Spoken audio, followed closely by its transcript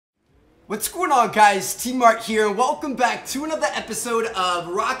What's going on, guys? T-Mart here, and welcome back to another episode of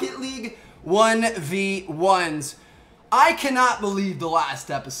Rocket League 1v1s. I cannot believe the last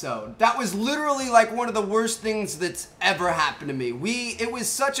episode. That was literally like one of the worst things that's ever happened to me. It was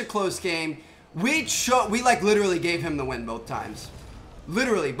such a close game. We like literally gave him the win both times.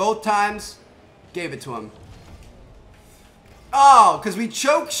 Literally, both times, gave it to him. Oh, because we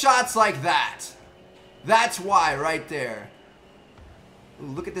choke shots like that. That's why, right there. Ooh,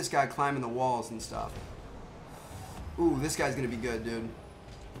 look at this guy climbing the walls and stuff. Ooh, this guy's gonna be good, dude.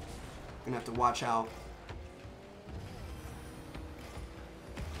 Gonna have to watch out.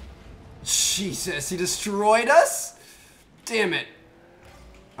 Jesus, he destroyed us? Damn it.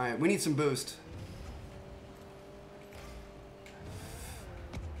 Alright, we need some boost.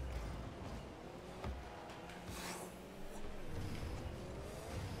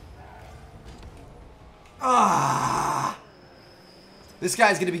 Ah! This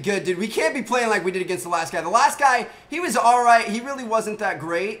guy's gonna be good, dude. We can't be playing like we did against the last guy. The last guy, he was alright. He really wasn't that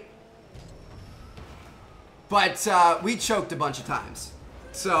great. But we choked a bunch of times.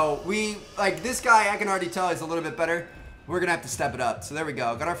 So this guy, I can already tell is a little bit better. We're gonna have to step it up. So there we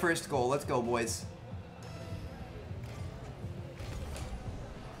go. Got our first goal. Let's go, boys.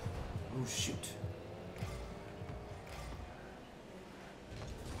 Oh, shoot.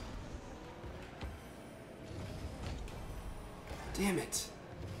 Damn it.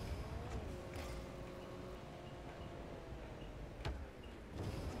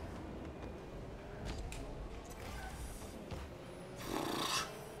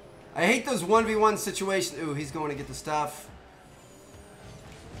 I hate those 1v1 situations. Ooh, he's going to get the stuff.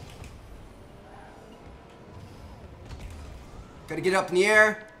 Gotta get up in the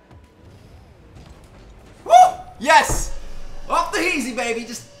air. Woo! Yes! Off the easy, baby.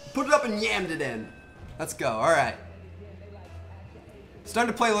 Just put it up and yammed it in. Let's go. All right.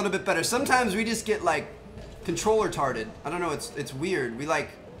 Starting to play a little bit better. Sometimes we just get like controller tarded. I don't know, it's weird.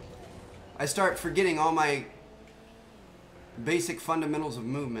 I start forgetting all my basic fundamentals of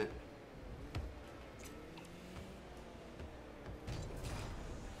movement.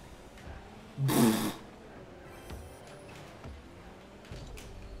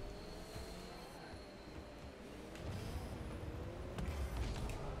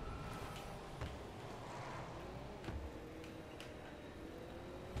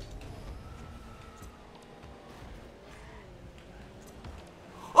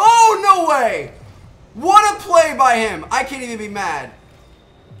 No way! What a play by him! I can't even be mad.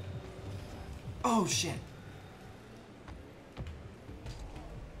 Oh, shit.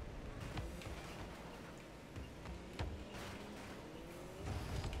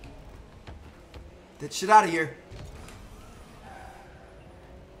 Get shit out of here.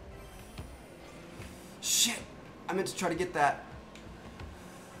 Shit. I meant to try to get that.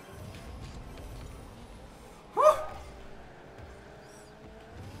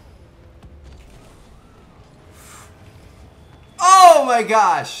 Oh my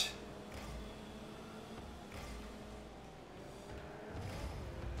gosh!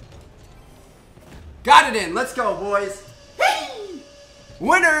 Got it in. Let's go, boys.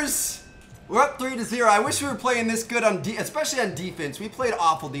 Winners! We're up 3-0. I wish we were playing this good on especially on defense. We played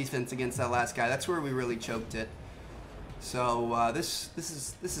awful defense against that last guy. That's where we really choked it. So this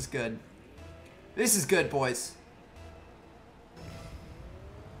is good. This is good, boys.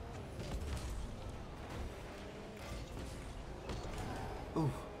 Ooh.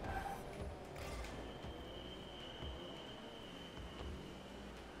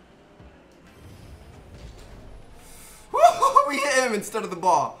 We hit him instead of the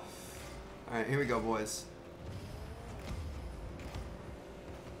ball. Alright, here we go, boys.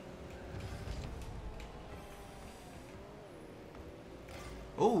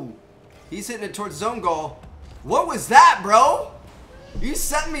 Oh, he's hitting it towards zone goal. What was that, bro? You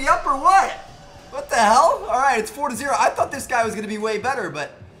setting me up or what? What the hell? All right, it's 4-0. I thought this guy was going to be way better,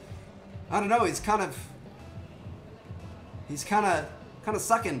 but I don't know. He's kind of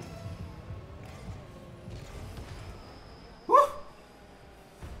sucking. Woo!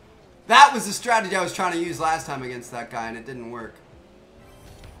 That was the strategy I was trying to use last time against that guy, and it didn't work.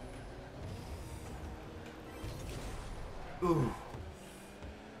 Ooh.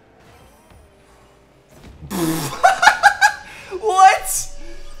 What?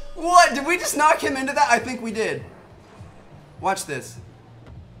 What? Did we just knock him into that? I think we did. Watch this.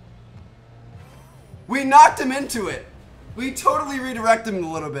 We knocked him into it. We totally redirected him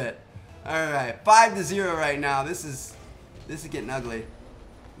a little bit. Alright, 5-0 right now. This is getting ugly.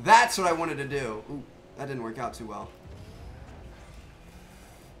 That's what I wanted to do. Ooh, that didn't work out too well.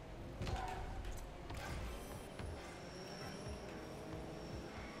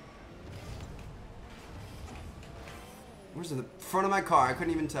 Where's the front of my car? I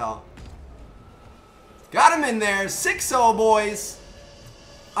couldn't even tell. Got him in there. 6-0, boys.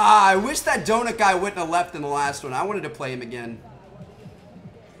 I wish that donut guy wouldn't have left in the last one. I wanted to play him again.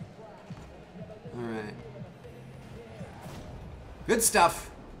 Alright. Good stuff.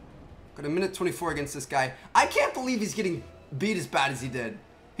 Got a minute 24 against this guy. I can't believe he's getting beat as bad as he did.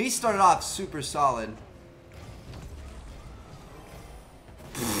 He started off super solid.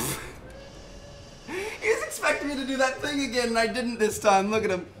 He was expecting me to do that thing again, and I didn't this time. Look at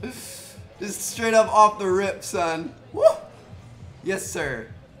him. Just straight up off the rip, son. Woo! Yes, sir.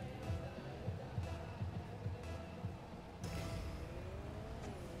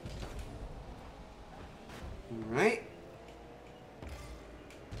 All right.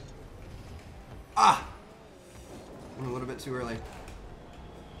 Ah! Went a little bit too early.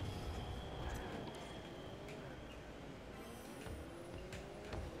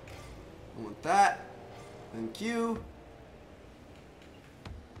 I want that. Thank you.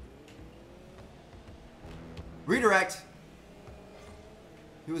 Redirect.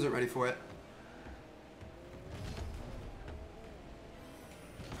 He wasn't ready for it.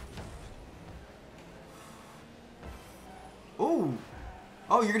 Ooh.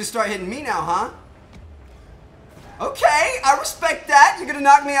 Oh, you're gonna start hitting me now, huh? Okay, I respect that. You're gonna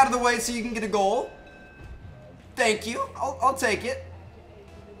knock me out of the way so you can get a goal. Thank you. I'll take it.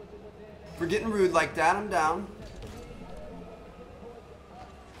 For getting rude like that, I'm down.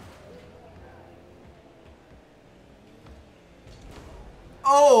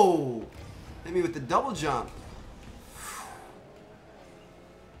 Oh! Hit me with the double jump.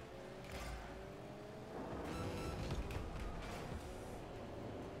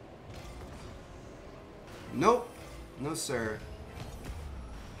 Nope. No, sir.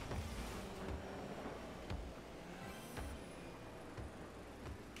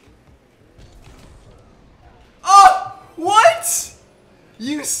 Oh! What?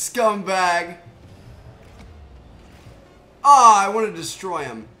 You scumbag. Oh, I want to destroy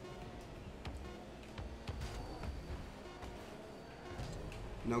him.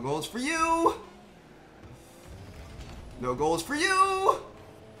 No goals for you. No goals for you.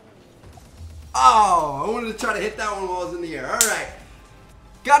 Oh, I wanted to try to hit that one while I was in the air. All right.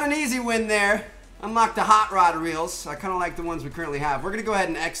 Got an easy win there. Unlocked the hot rod reels. I kind of like the ones we currently have. We're going to go ahead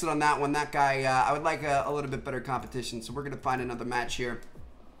and exit on that one. That guy, I would like a little bit better competition. So we're going to find another match here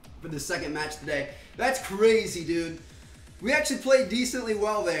for the second match today. That's crazy, dude. We actually played decently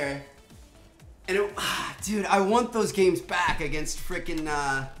well there. And, dude, I want those games back against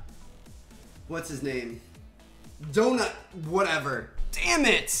frickin', what's his name? Donut whatever. Damn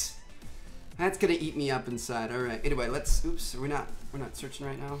it! That's gonna eat me up inside. All right. Anyway, let's. Oops. We're not searching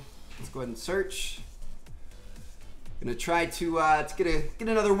right now. Let's go ahead and search. Gonna try to get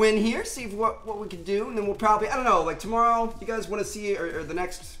another win here. See what we can do, and then we'll probably. I don't know. Like tomorrow, you guys want to see, or the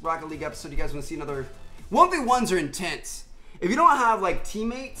next Rocket League episode, you guys want to see another. 1v1s are intense. If you don't have like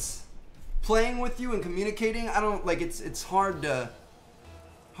teammates playing with you and communicating, I don't like. It's hard to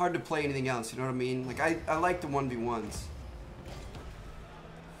play anything else. You know what I mean? Like I like the 1v1s.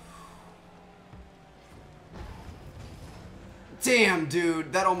 Damn,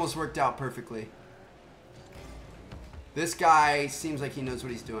 dude, that almost worked out perfectly. This guy seems like he knows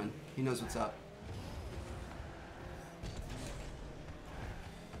what he's doing. He knows what's up.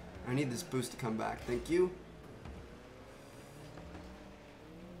 I need this boost to come back. Thank you.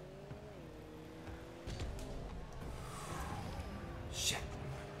 Shit.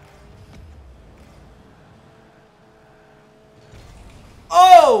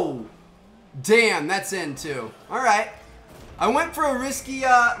 Oh! Damn, that's in too. All right. I went for a risky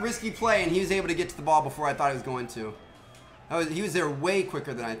play, and he was able to get to the ball before I thought he was going to. He was there way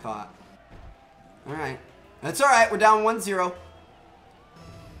quicker than I thought. All right. That's all right. We're down 1-0.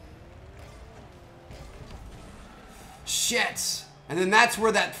 Shit. And then that's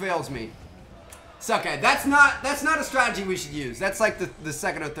where that fails me. It's okay. That's not a strategy we should use. That's like the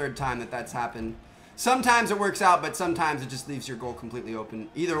second or third time that's happened. Sometimes it works out, but sometimes it just leaves your goal completely open.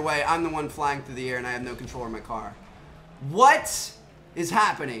 Either way, I'm the one flying through the air, and I have no control of my car. What is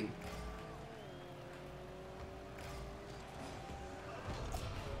happening?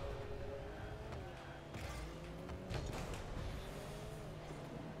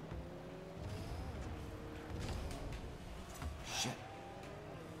 Shit.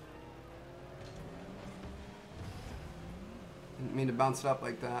 Didn't mean to bounce it up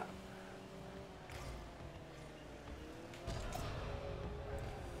like that.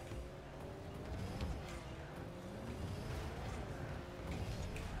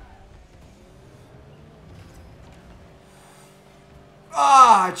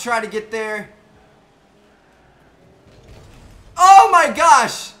 Ah, I tried to get there. my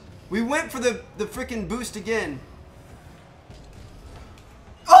gosh! We went for the freaking boost again.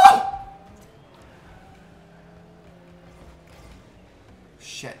 Oh!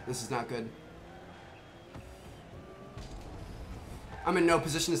 Shit, this is not good. I'm in no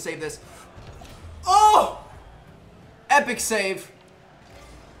position to save this. Oh! Epic save.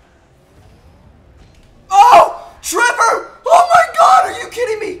 Oh! Trevor! Oh my god, are you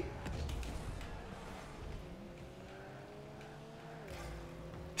kidding me?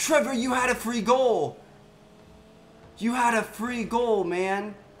 Trevor, you had a free goal. You had a free goal,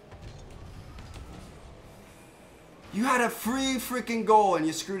 man. You had a free freaking goal and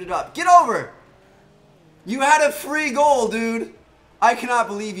you screwed it up. Get over! You had a free goal, dude. I cannot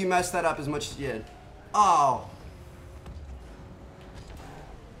believe you messed that up as much as you did. Oh.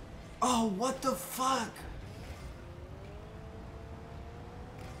 Oh, what the fuck?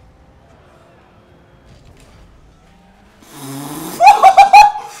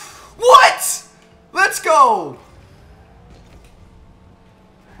 What? Let's go.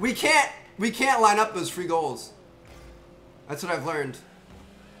 We can't line up those free goals. That's what I've learned.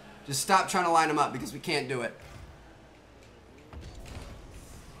 Just stop trying to line them up because we can't do it.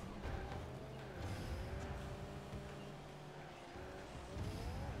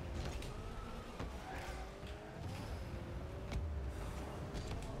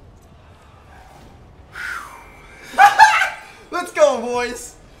 Let's go,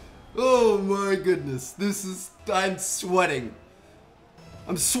 boys. Oh my goodness. I'm sweating.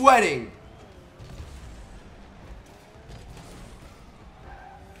 I'm sweating.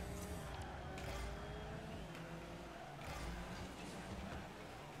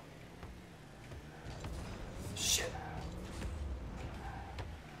 Shit.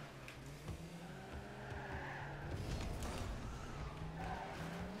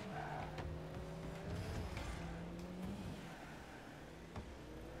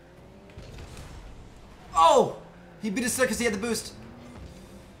 Oh! He beat us there because he had the boost.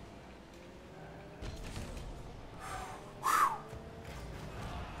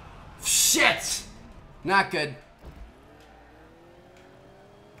 Shit! Not good.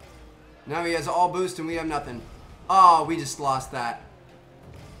 Now he has all boost and we have nothing. Oh, we just lost that.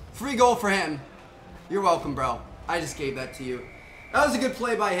 Free goal for him. You're welcome, bro. I just gave that to you. That was a good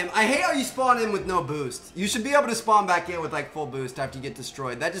play by him. I hate how you spawn in with no boost. You should be able to spawn back in with like full boost after you get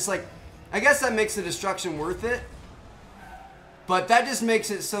destroyed. That just like, I guess that makes the destruction worth it. But that just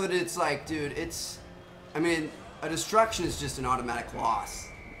makes it so that it's like, dude, it's, I mean, a destruction is just an automatic loss.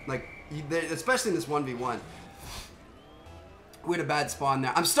 Like, especially in this 1v1. We had a bad spawn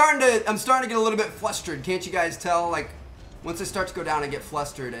there. I'm starting to get a little bit flustered. Can't you guys tell? Like, once I start to go down, I get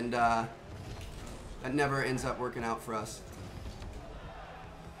flustered, and that never ends up working out for us.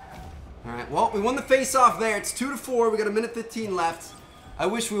 All right. Well, we won the face-off there. It's 2-4. We got a minute 15 left. I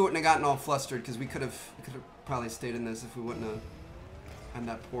wish we wouldn't have gotten all flustered because we could have probably stayed in this if we wouldn't have had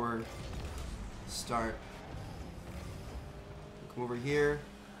that poor start. Come over here.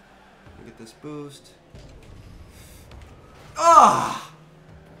 Get this boost. Ah!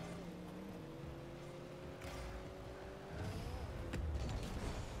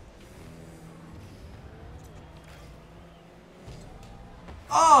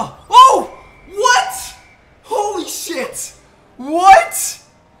 Oh! Oh! What? Holy shit! What?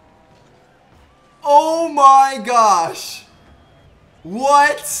 Oh my gosh!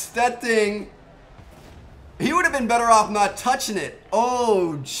 What? That thing. He would have been better off not touching it.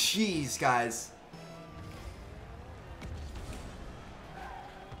 Oh, jeez, guys.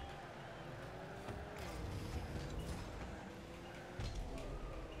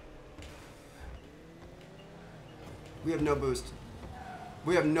 We have no boost.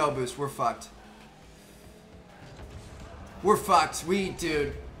 We have no boost. We're fucked. We're fucked.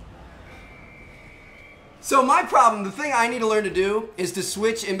 Dude. So my problem, the thing I need to learn to do is to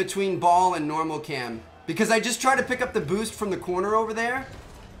switch in between ball and normal cam. Because I just tried to pick up the boost from the corner over there,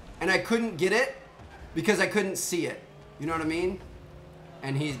 and I couldn't get it because I couldn't see it. You know what I mean?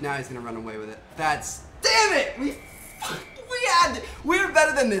 And now he's gonna run away with it. That's, damn it! We were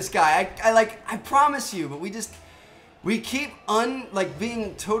better than this guy. I promise you, but we keep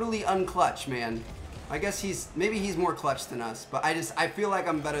being totally unclutch, man. I guess maybe he's more clutch than us, but I feel like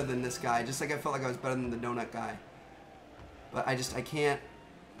I'm better than this guy, just like I felt like I was better than the donut guy. But I can't.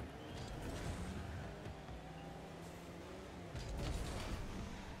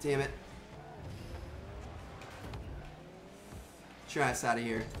 Damn it. Get your ass out of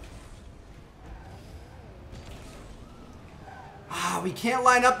here. Ah, we can't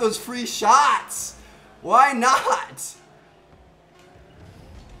line up those free shots. Why not?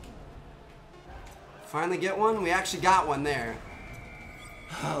 Finally get one? We actually got one there.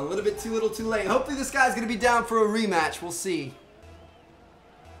 A little bit too little too late. Hopefully this guy's going to be down for a rematch. We'll see.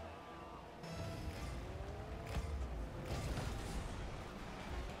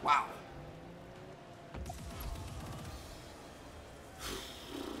 Wow.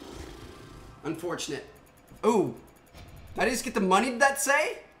 Unfortunate. Ooh. Did I just get the money, did that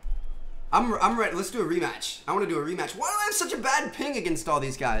say? I'm ready. Let's do a rematch. I want to do a rematch. Why do I have such a bad ping against all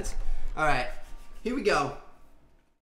these guys? All right. Here we go.